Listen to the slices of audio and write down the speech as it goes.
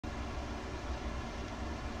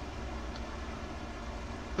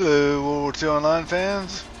Hello, World War II Online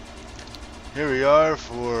fans. Here we are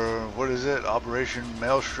for, what is it, Operation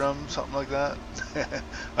Maelstrom, something like that.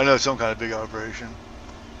 I know it's some kind of big operation.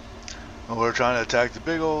 Well, we're trying to attack the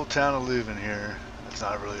big old town of Leuven here. It's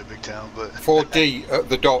not really a big town, but 4D at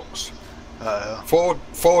the docks.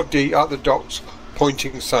 4D at the docks,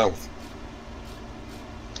 pointing south.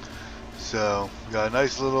 So, we got a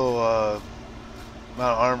nice little amount of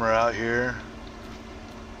armor out here.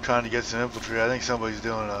 Trying to get some infantry. I think somebody's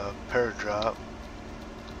doing a paradrop.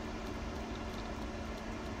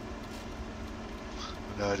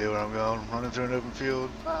 No idea where I'm going. Running through an open field.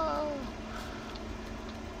 Ah.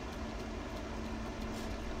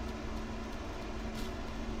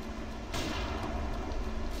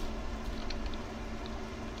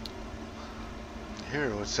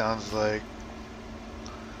 Here, what sounds like,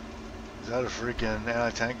 is that a freaking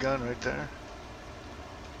anti-tank gun right there?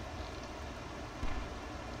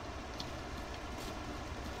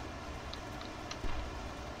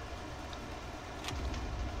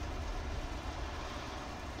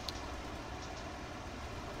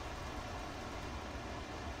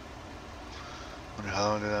 Wonder how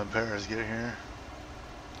long did them Paras get here?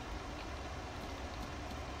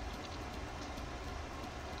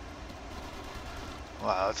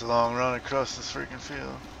 Wow, it's a long run across this freaking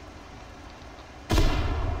field.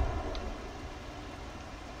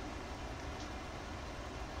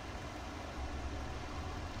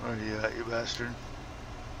 Where are you at, you bastard?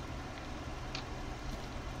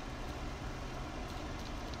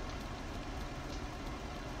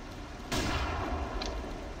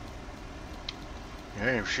 I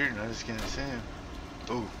hear him shooting, I just can't see him.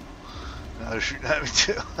 Ooh, now they're shooting at me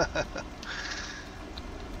too.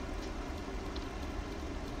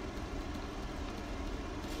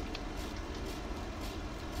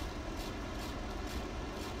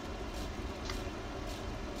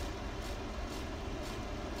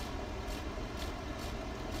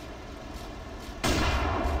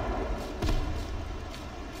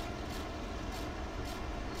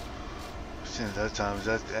 Since that time, is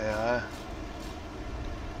that the AI?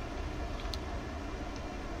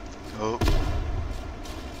 Oh,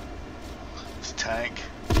 it's tank.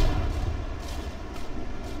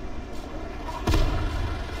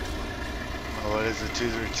 Oh, what is it?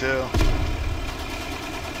 232.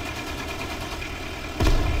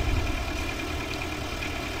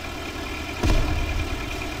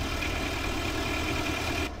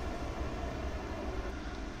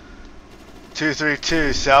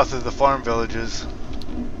 South of the farm villages.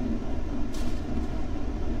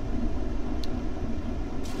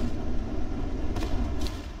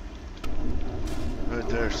 Right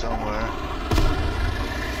there somewhere.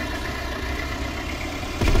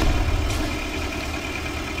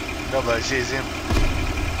 Nobody sees him.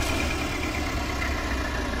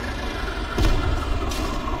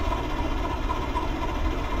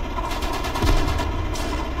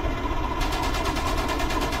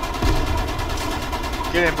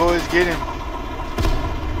 Get him, boys, get him.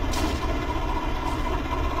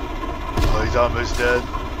 Oh, he's almost dead.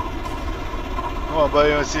 Come on,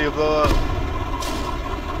 buddy, I want to see you blow up.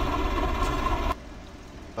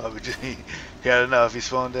 Oh, he had enough, he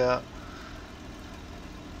spawned out.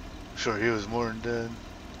 Sure, he was more than dead.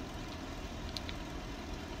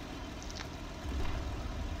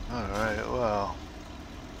 Alright, well.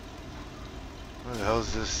 Where the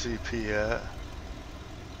hell's this CP at?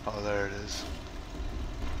 Oh, there it is.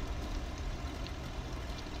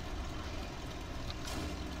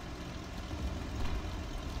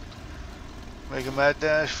 Make a mad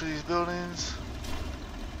dash for these buildings.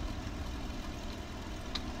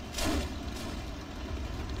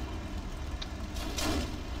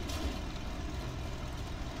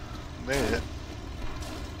 Made it.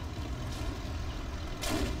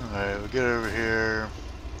 Alright, we'll get over here.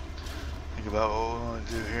 Think about what we want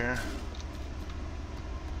to do here.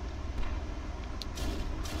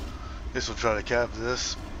 Guess we'll try to cap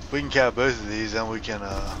this. If we can cap both of these, then we can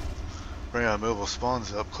bring our mobile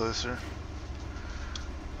spawns up closer.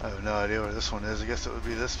 I have no idea where this one is. I guess it would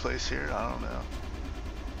be this place here. I don't know.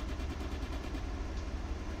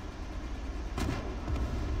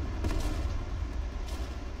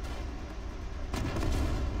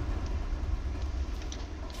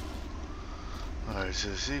 Alright, so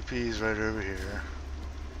CP is right over here.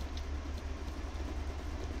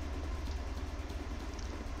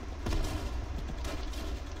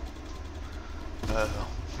 Uh-oh.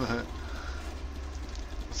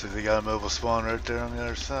 Looks like they got a mobile spawn right there on the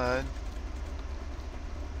other side.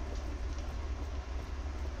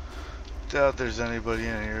 Doubt there's anybody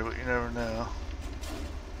in here, but you never know.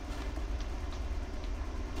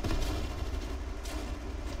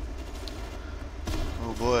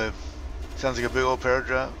 boy. Sounds like a big old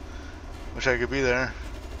paradrop. Wish I could be there.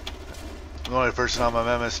 I'm the only person on my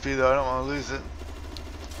MSP though. I don't want to lose it.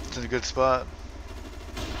 It's in a good spot.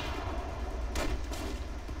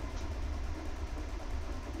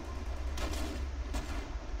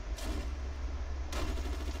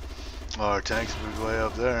 Oh, our tanks moved way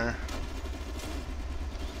up there.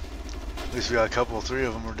 At least we got a couple, 3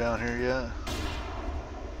 of them are down here yet.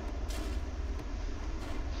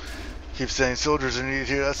 Keep saying soldiers are needed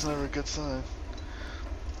here. That's never a good sign.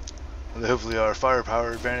 But hopefully our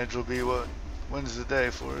firepower advantage will be what wins the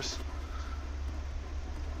day for us.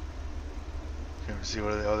 Can't see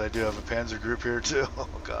what they do have a panzer group here too. Oh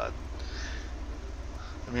god.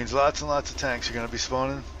 That means lots and lots of tanks are going to be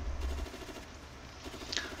spawning.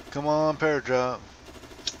 Come on, paradrop.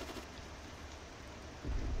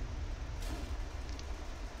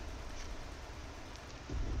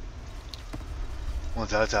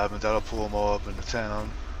 Once that's happened, that'll pull them all up into town.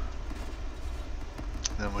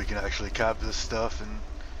 Then we can actually cap this stuff and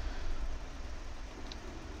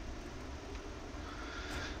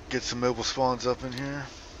get some mobile spawns up in here.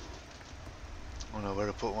 I don't know where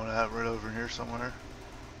to put one at, right over here somewhere.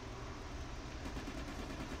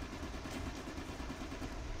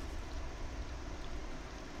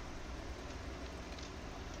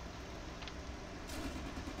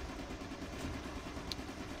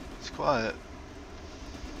 It's quiet.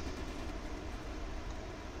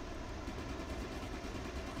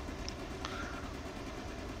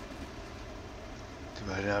 Too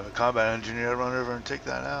bad I didn't have a combat engineer run over and take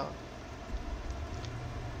that out.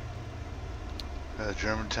 Got a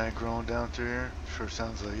German tank rolling down through here. Sure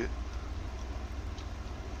sounds like it.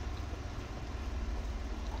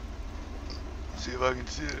 See if I can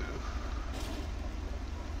see it.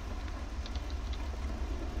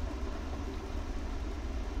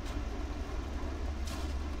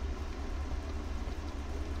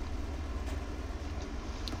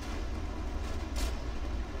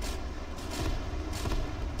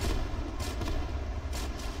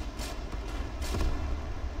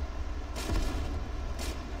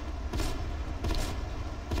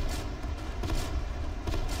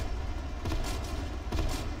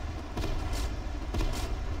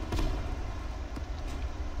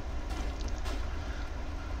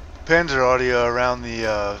 Panzer audio around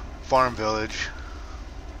the farm village.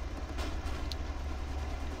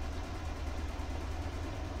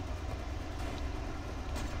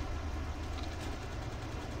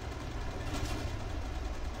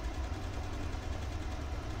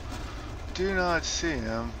 Do not see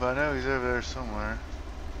him, but I know he's over there somewhere.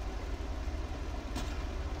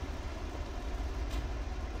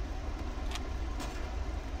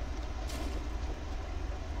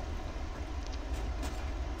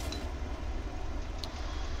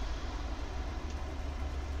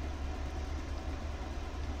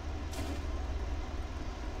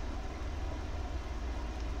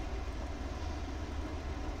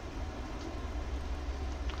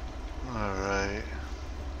 Alright.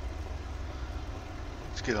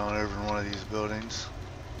 Let's get on over in one of these buildings.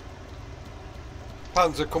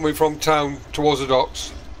 Panzer coming from town towards the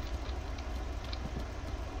docks.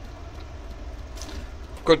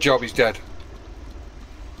 Good job, he's dead.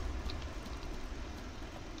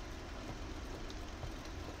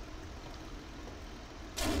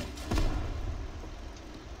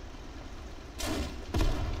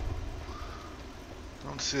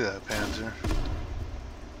 Don't see that Panzer.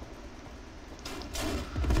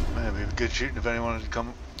 Man, it'd be good shooting if anyone wanted to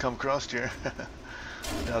come across here.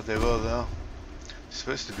 Doubt they will though. It's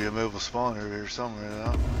supposed to be a mobile spawner here somewhere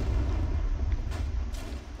though.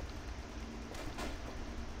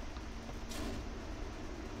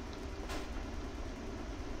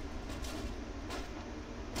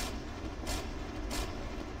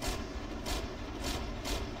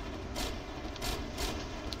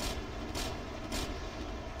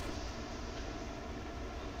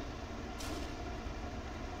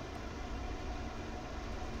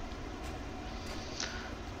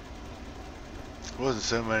 There wasn't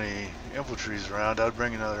so many infantries around, I'd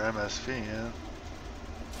bring another MSV in.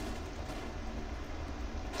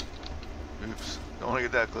 Oops, don't want to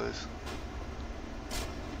get that close.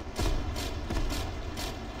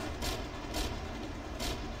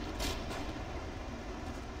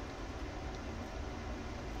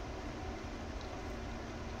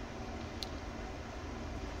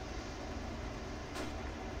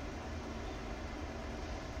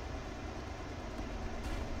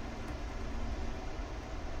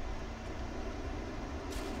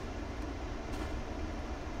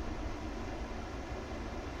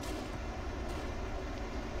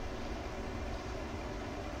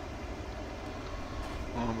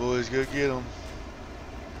 Come on, boys, go get them.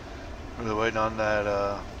 Really waiting on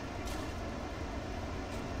that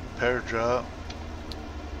pair drop.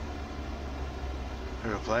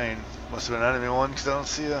 Or a plane. Must have been enemy one because I don't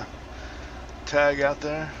see a tag out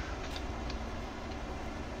there.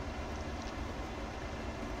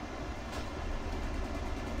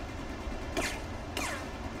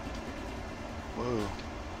 Whoa.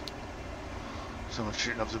 Someone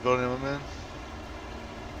shooting up the building I'm in.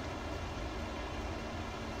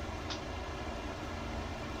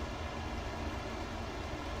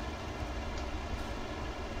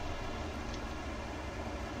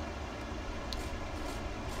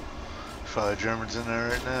 Probably Germans in there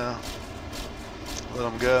right now. Let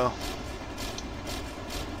them go.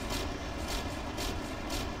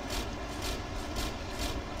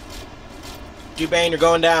 Dubane, you're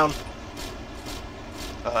going down.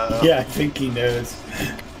 Yeah, I think he knows.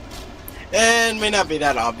 And may not be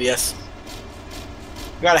that obvious.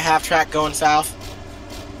 We got a half track going south.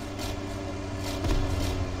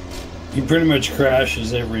 He pretty much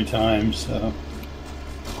crashes every time, so.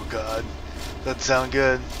 Oh god. Doesn't sound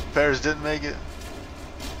good. Pairs didn't make it.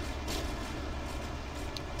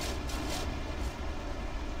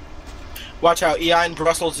 Watch out, EI in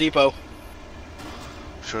Brussels Depot.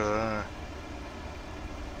 Sure there are.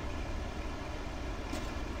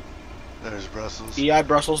 There's Brussels. EI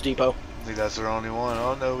Brussels Depot. I think that's our only one.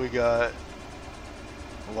 Oh no, we got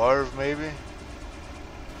Warv maybe?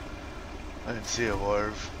 I didn't see a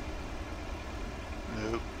Warv.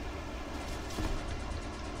 Nope.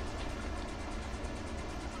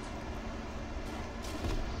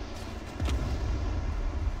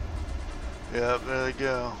 Yep, there they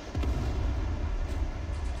go.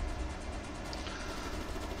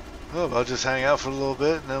 Well, I'll just hang out for a little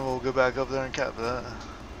bit and then we'll go back up there and cap that.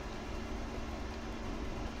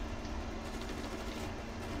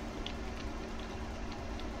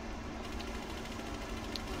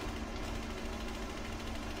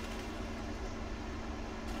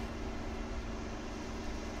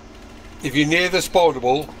 If you're near the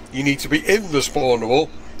spawnable, you need to be in the spawnable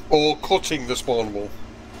or cutting the spawnable.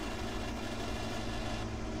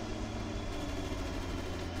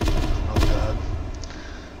 Oh god.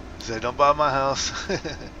 Say don't buy my house.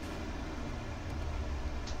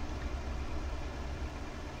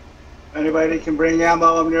 Anybody can bring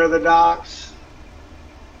ammo. I'm near the docks.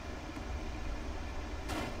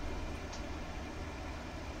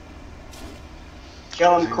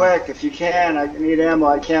 Kill him quick if you can. I need ammo.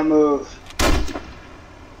 I can't move.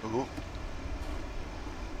 Ooh.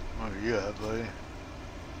 Where are you at, buddy?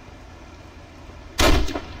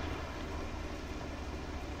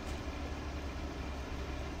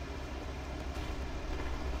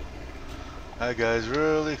 That guy's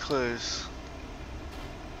really close.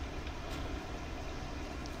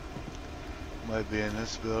 Might be in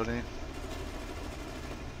this building.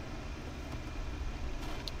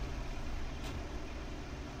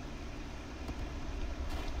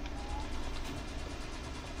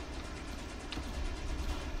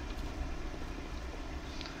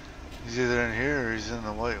 He's either in here or he's in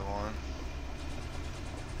the white one.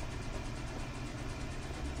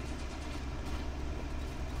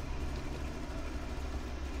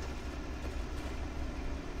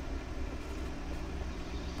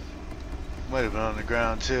 Might have been on the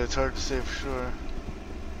ground too, it's hard to say for sure.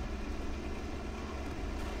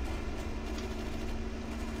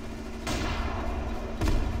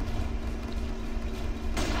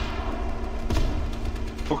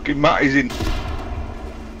 Fucking Matt is in.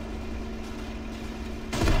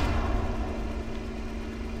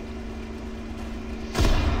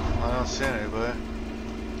 I don't see anybody.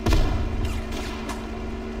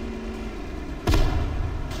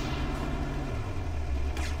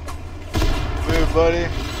 Move, buddy.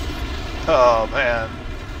 Oh man.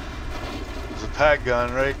 There's a pack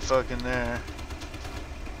gun right fucking there.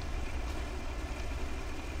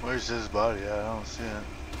 Where's his body at? I don't see it.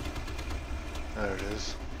 There it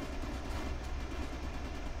is.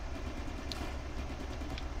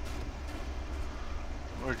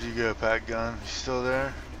 Where'd you go, pack gun? You still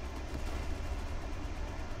there?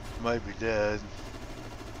 Might be dead.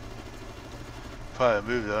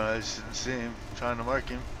 Probably moved on. I just didn't see him. I'm trying to mark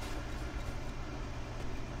him.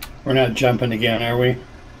 We're not jumping again, are we?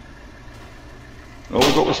 Oh,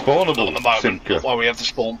 we've got the spawnable At the moment, sinker. while we have the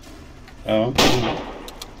spawn. Oh.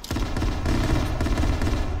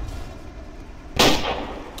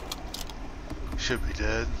 Should be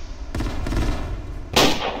dead.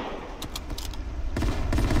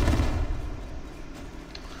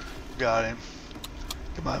 Got him.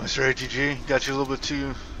 Come on, Mr. ATG. Got you a little bit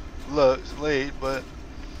too late, but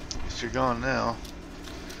at least you're gone now.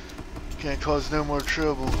 Can't cause no more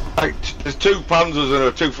trouble. Hey, there's 2 Panzers and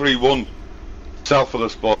a 231 south of the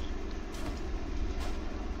spot.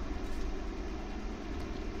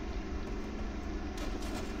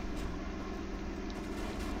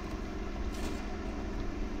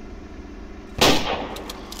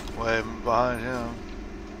 Way behind him.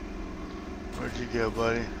 Where'd you go,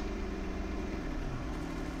 buddy?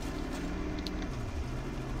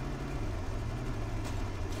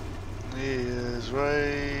 He is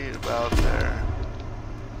right about there.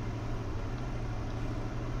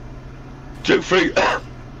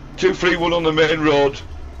 231 on the main road.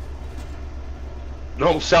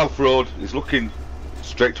 No, south road. He's looking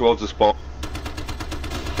straight towards the spot.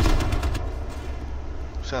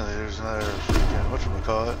 Sounds like there's another freaking,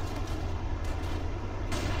 whatchamacallit.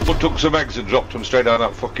 But took some eggs and dropped them straight down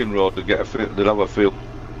that fucking road to get a feel. They'd have a feel.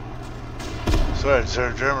 Sorry, is there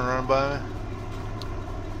a German running by me?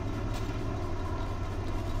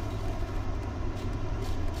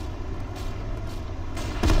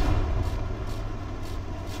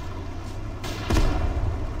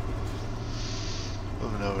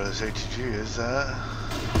 Moving over this ATG, is that?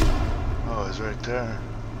 Oh, it's right there.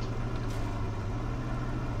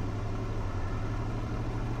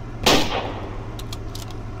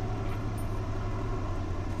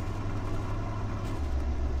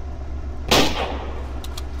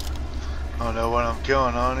 I don't know what I'm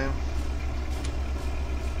killing on him.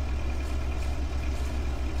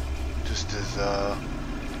 Just his,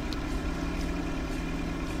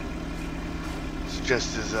 it's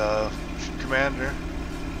just his, commander.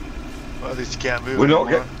 Well, at least he can't move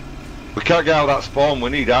anymore. We can't get out of that spawn. We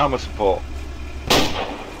need armor support.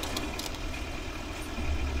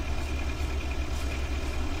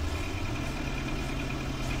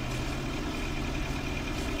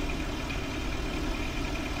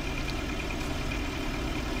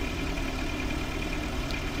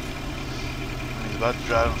 He's about to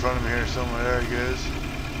drive in front of me here somewhere. There he goes.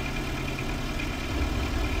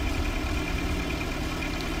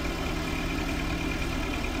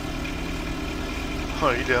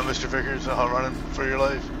 What are you doing, Mr. Vickers? Running for your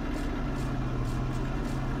life?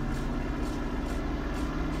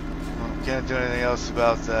 Well, can't do anything else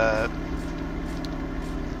about that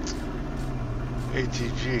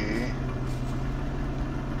ATG.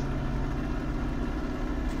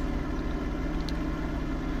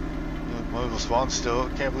 Mobile spawn's still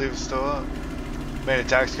up. Can't believe it's still up. Main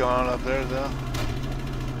attack's going on up there though.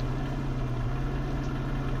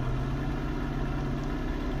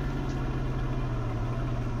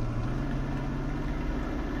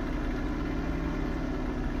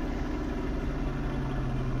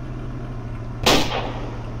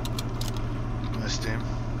 Missed him.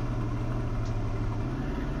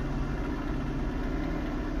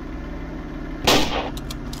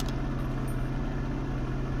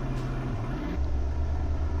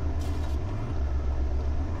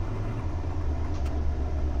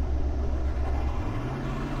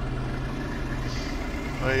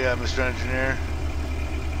 Oh yeah, Mr. Engineer.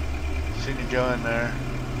 Seen you go in there.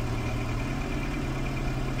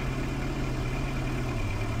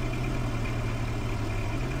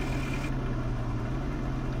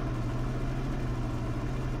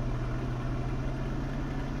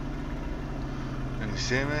 Can you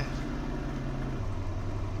see me?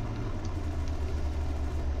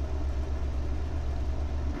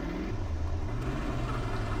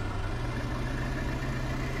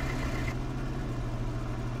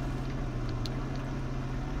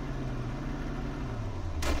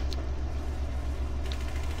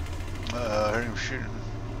 I heard him shooting.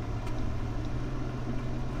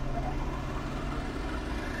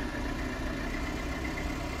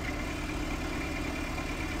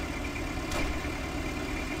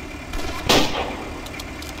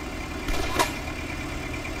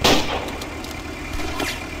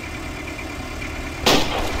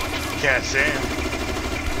 Can't see him.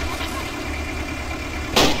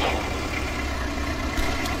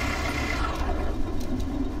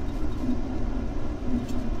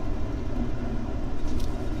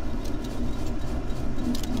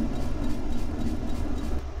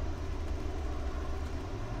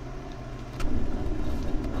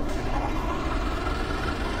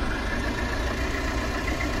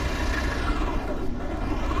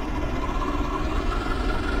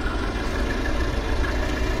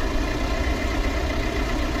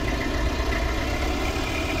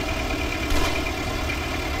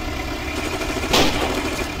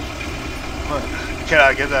 Can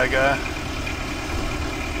I get that guy? I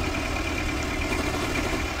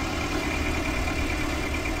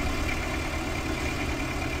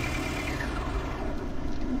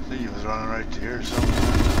think he was running right to here somewhere.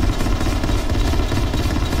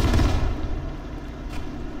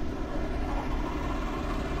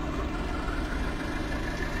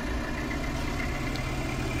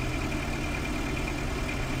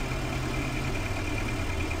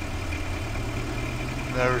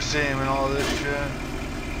 never see him in all this shit.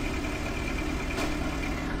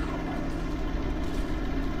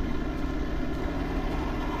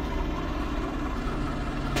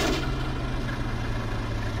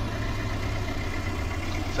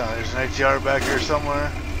 So there's an ATR back here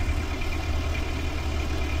somewhere.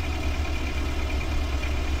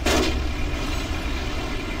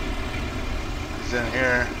 He's in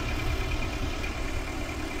here.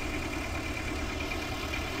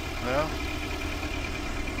 Well.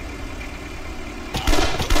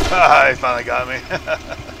 Ah, he finally got me.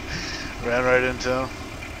 Ran right into him.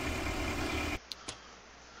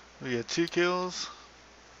 We got 2 kills.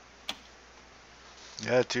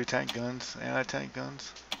 Yeah, 2 tank guns, anti-tank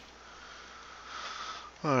guns.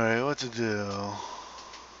 Alright, what to do?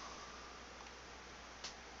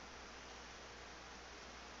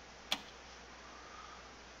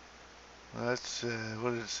 That's,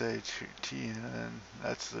 what did it say? TN,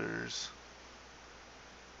 that's theirs.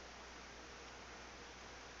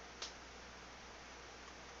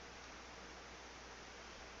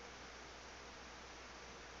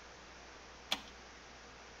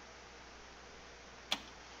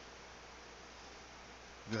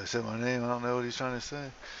 You guys said my name, I don't know what he's trying to say.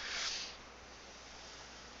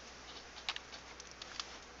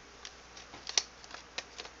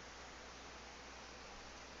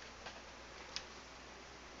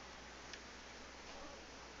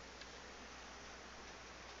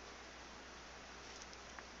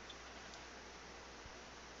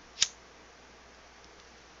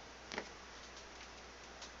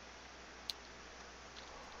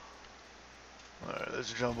 Alright,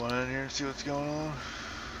 let's jump on in here and see what's going on.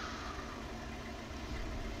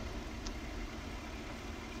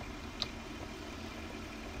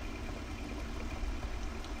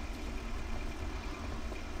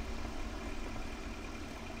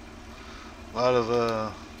 A lot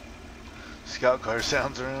of scout car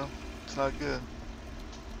sounds around. It's not good.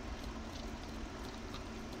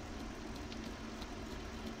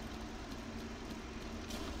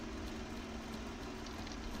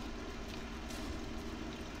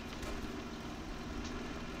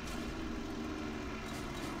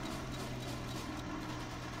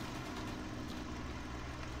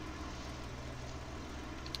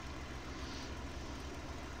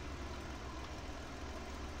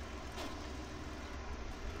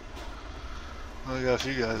 Well, we got a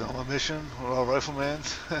few guys on my mission. We're all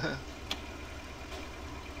riflemans.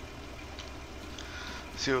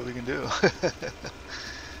 See what we can do.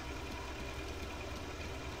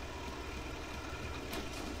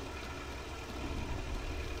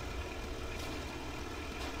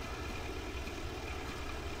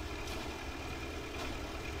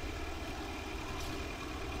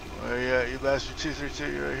 Where you at, you bastard?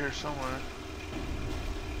 232, you're right here somewhere.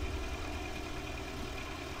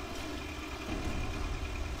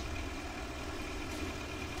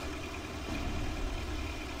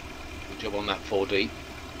 Job on that 4D.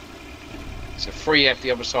 So 3F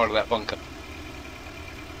the other side of that bunker.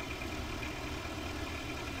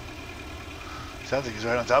 Sounds like he's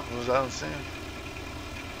right on top of us. I don't see him.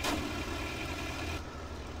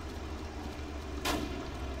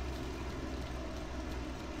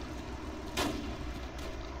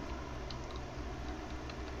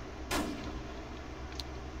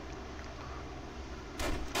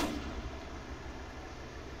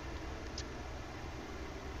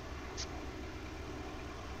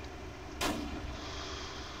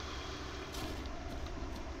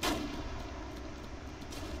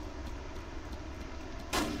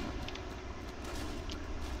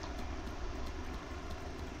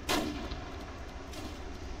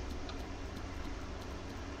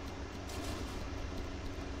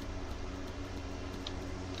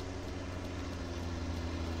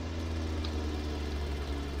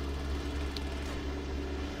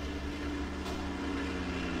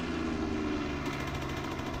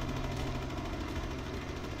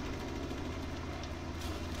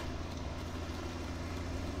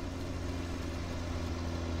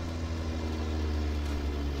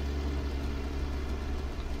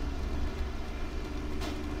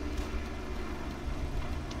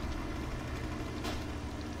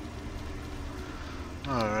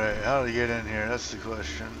 Alright, how to get in here? That's the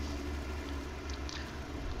question.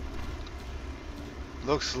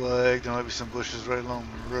 Looks like there might be some bushes right along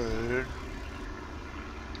the road.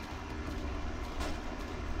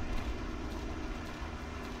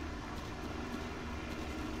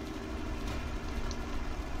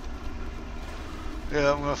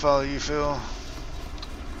 Yeah, I'm gonna follow you, Phil.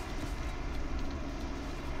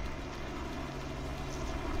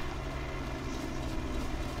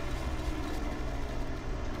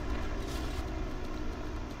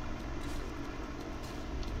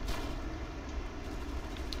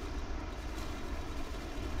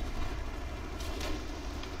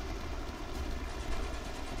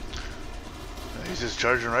 just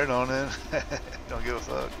charging right on in. Don't give a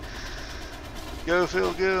fuck. Go,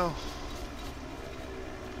 Phil, go.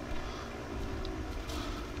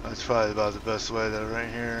 That's probably about the best way though, right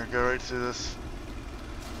here. Go right through this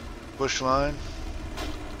bush line.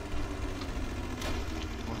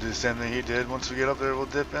 We'll do the same thing he did. Once we get up there, we'll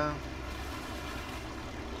dip in.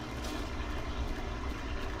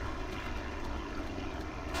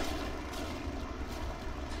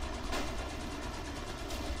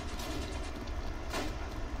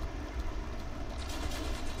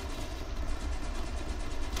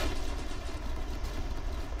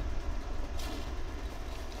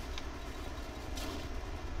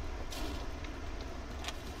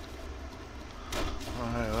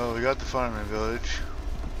 Alright, well, we got the farming village.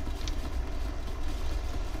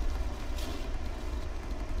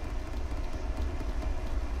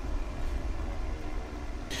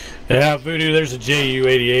 Yeah, Voodoo, there's a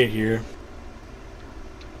JU-88 here.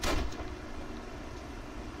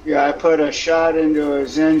 Yeah, I put a shot into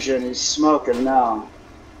his engine. He's smoking now.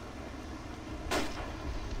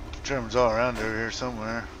 Germans all around over here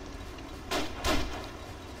somewhere.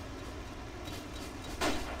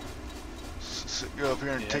 Go up here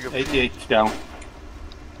and take a peek. 88's down.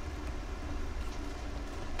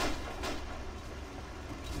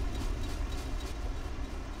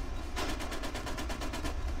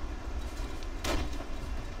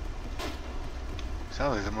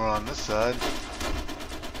 Sounds like they're more on this side.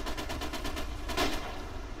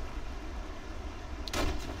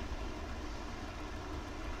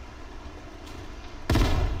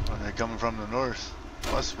 Are they coming from the north?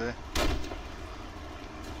 Must be.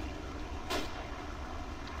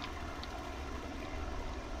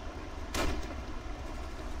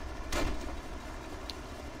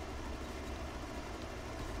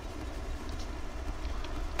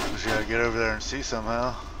 Just gotta get over there and see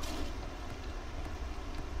somehow.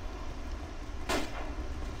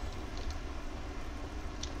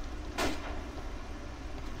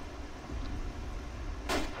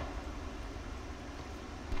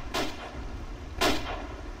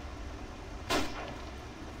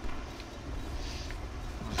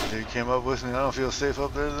 Dude came up with me. I don't feel safe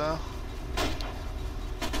up there though.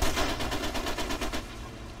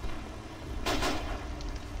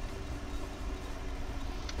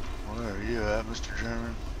 Where are you at, Mr.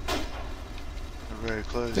 German? We're very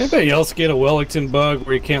close. Does anybody else get a Wellington bug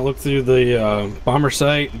where you can't look through the bomber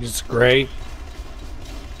sight? It's gray.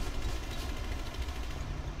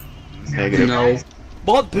 Negative. No.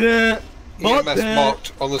 Bot pit! Bot EMS pit!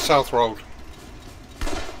 marked on the south road.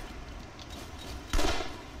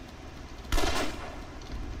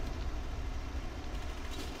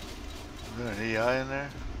 Is there an EI in there?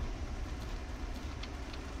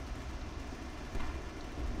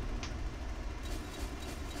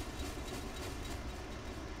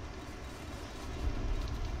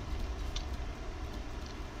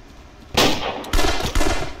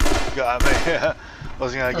 Got me.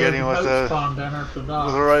 Wasn't gonna get him with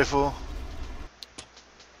a rifle.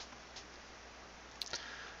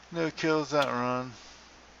 No kills that run.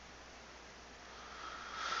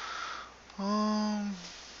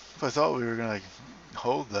 If I thought we were gonna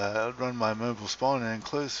hold that, I'd run my mobile spawn in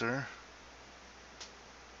closer.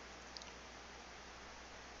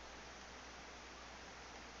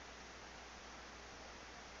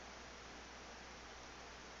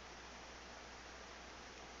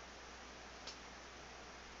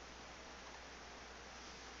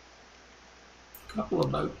 Couple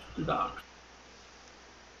of boats to dock.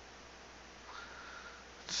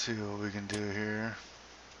 Let's see what we can do here.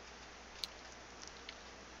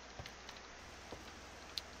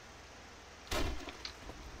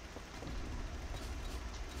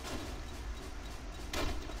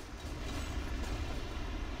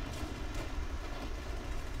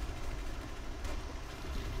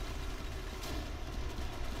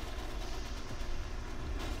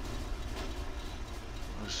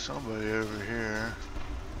 There's somebody over here.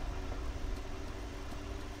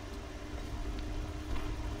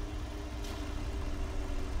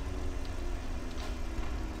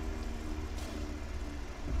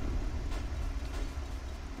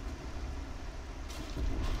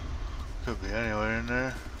 Could be anywhere in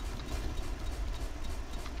there.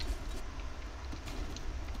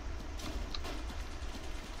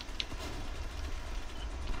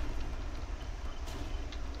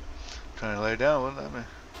 Trying to lay down, wouldn't let me.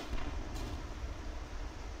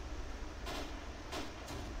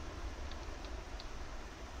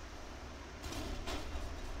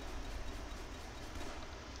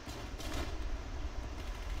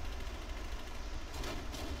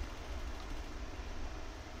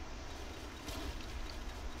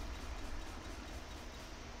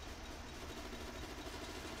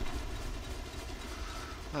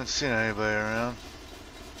 Not seeing anybody around.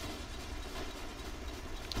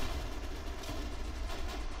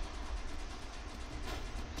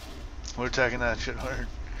 We're attacking that shit hard.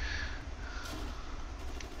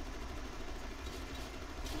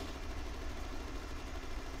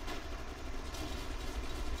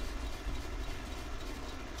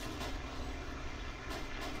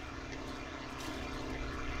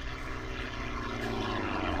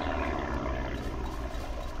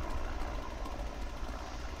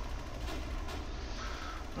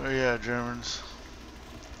 Oh yeah, Germans.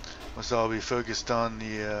 Must all be focused on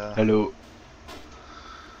the Hello.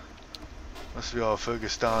 must be all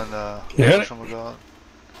focused on Yeah. whatchamacallit.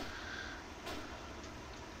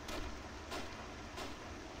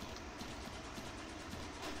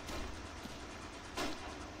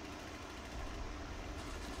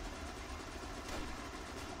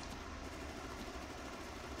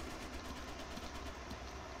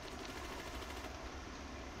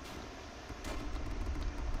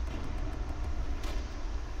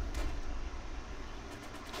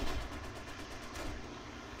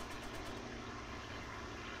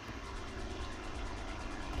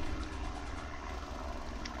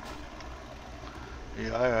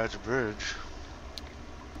 Yeah, I at the bridge.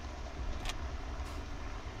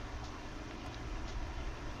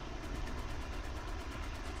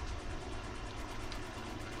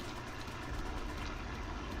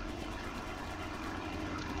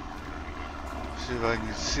 See if I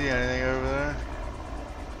can see anything over there.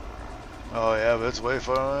 Oh yeah, but it's way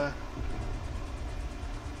far away.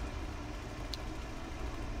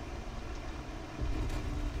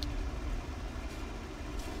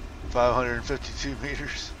 $552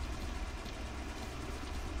 meters.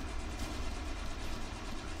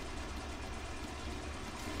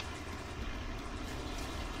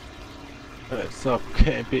 What's up,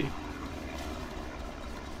 campy?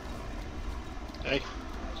 Hey.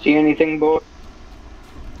 See anything, boy?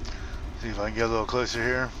 See if I can get a little closer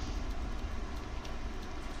here.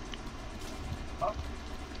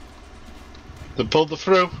 They pulled the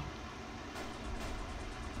through.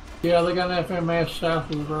 Yeah, they got an FMS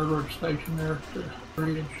south of the railroad station there at the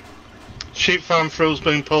bridge. Sheep farm through's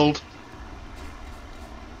been pulled.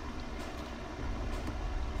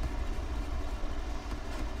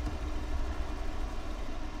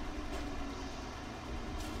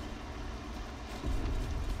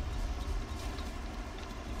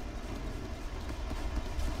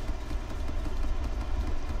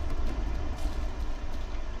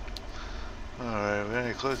 Alright, we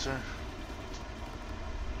any closer?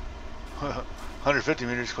 150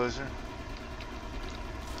 meters closer.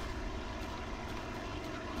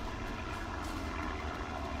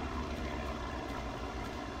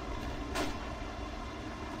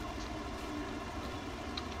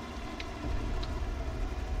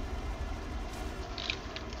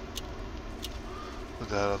 Put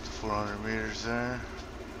that up to 400 meters there.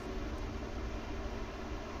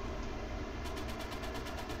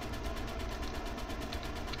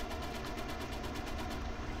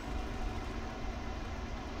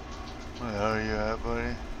 Where are you at,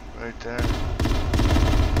 buddy? Right there.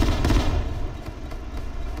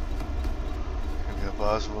 Could be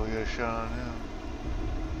possible to get a shot on him.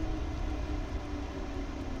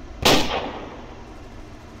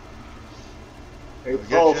 Hey,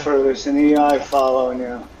 Pulfer, there's an EI following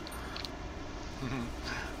you.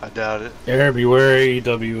 I doubt it. Air beware,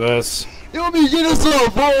 EWS. You'll be getting us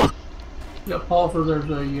up, boy! Yeah, Paulford, there's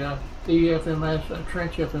a EFMS, a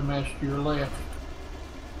trench FMS to your left.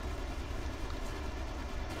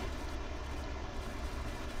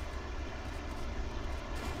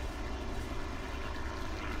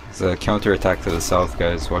 There's a counterattack to the south,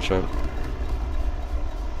 guys. Watch out. I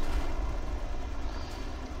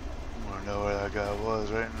wanna know where that guy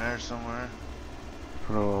was, right in there somewhere.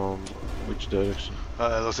 From which direction?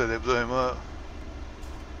 It looks like they blew him up.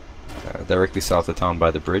 Directly south of town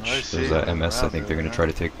by the I bridge. see There's a them MS. I around think they're there, gonna try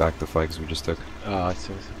to take back the flags we just took. Ah, I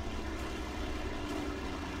see.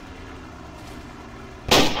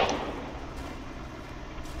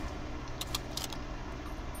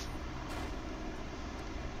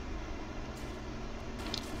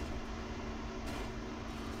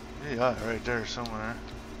 Yeah, right there somewhere.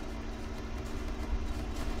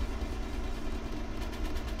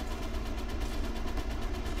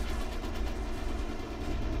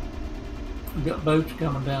 We got boats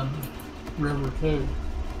coming down the river too.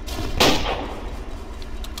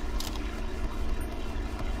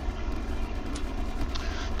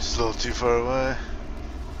 Just a little too far away.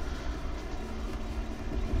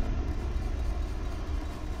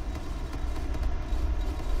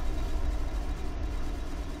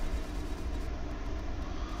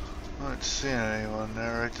 not seeing anyone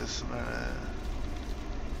there right this minute.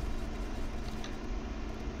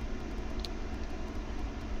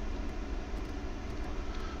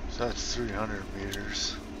 So that's 300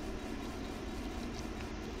 meters.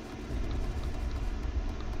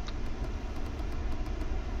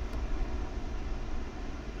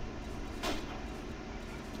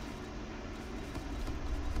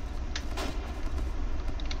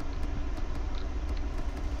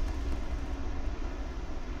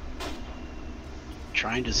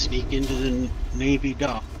 Trying to sneak into the Navy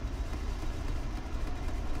dock.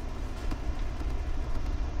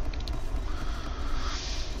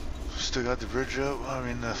 Still got the bridge up. I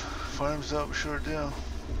mean, the farm's up. Sure do.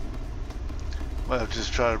 Might have to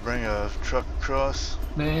just try to bring a truck across.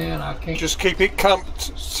 Man, I can't. Just keep it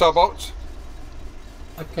camped, Sabot.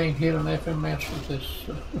 I can't hit an FMS with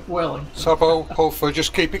this Wellington. Sabo, Hofer,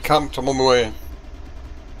 just keep it camped. I'm on my way in.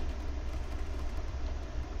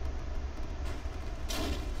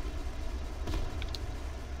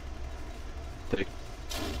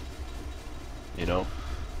 You know?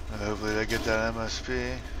 Hopefully they get that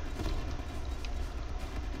MSP.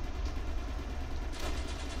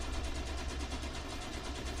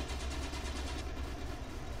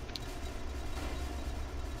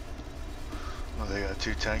 Well, they got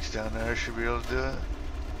 2 tanks down there. Should be able to do it.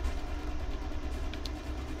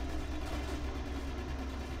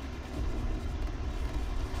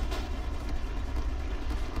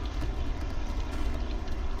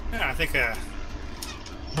 Yeah, I think a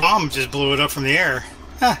bomb just blew it up from the air.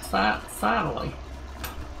 Huh. Finally.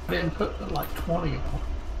 I didn't put like 20 of them.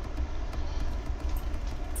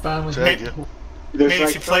 Finally. Maybe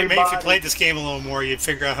if you played this game a little more, you'd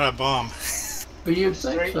figure out how to bomb. But you'd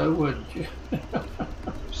think so, wouldn't you?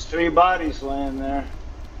 There's 3 bodies laying there.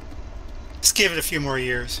 Just give it a few more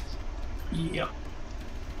years. Yep.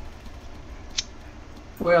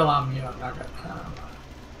 Well, I'm young. I got time.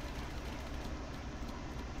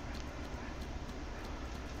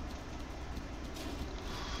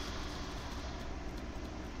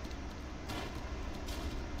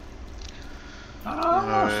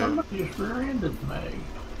 Oh, somebody just rear-ended me.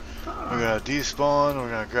 We're gonna despawn. We're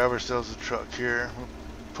gonna grab ourselves a truck here. We'll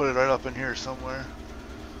put it right up in here somewhere.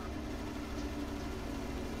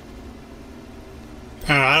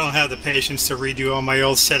 I don't have the patience to redo all my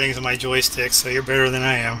old settings on my joystick, so you're better than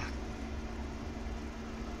I am.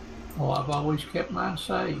 Well, I've always kept mine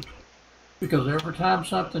saved because every time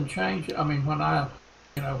something changes, I mean, when I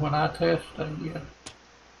test an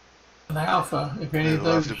alpha, if any of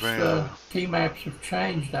those key maps have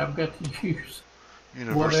changed, I've got to use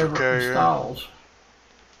whatever installs.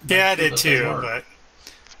 Yeah, I did too, but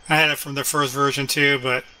I had it from the first version too,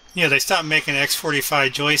 but yeah, they stopped making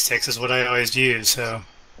X45 joysticks is what I always use, so.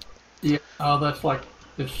 Yeah, oh, that's like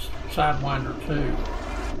this Sidewinder 2.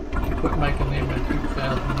 You quit making them in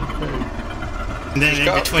 2002. And then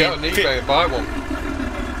in between, go on eBay and buy one.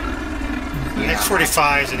 Yeah,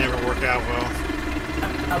 X45s, they never worked out well.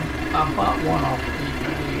 I bought one off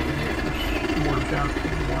eBay and it was more junk than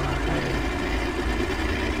the one I had.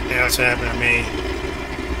 Yeah, that's what happened to me.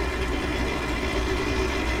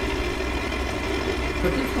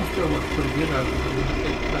 But this one still looks pretty good over there.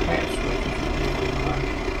 The hat switch is really nice.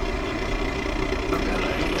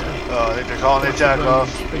 I think they're calling the attack off.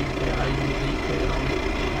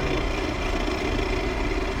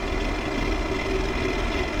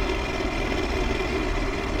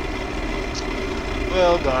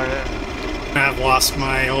 Well, darn it. I've lost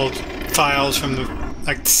my old files from the,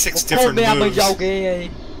 like 6 different moves.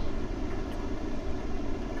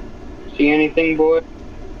 See anything, boy?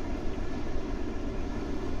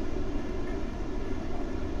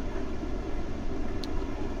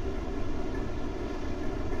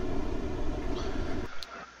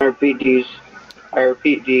 I repeat,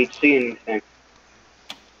 do you see anything?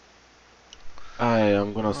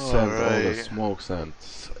 I'm gonna send all the smokes and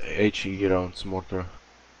HE rounds mortar.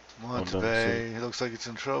 Monte Bay, it looks like it's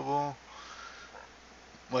in trouble.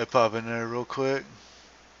 Might pop in there real quick.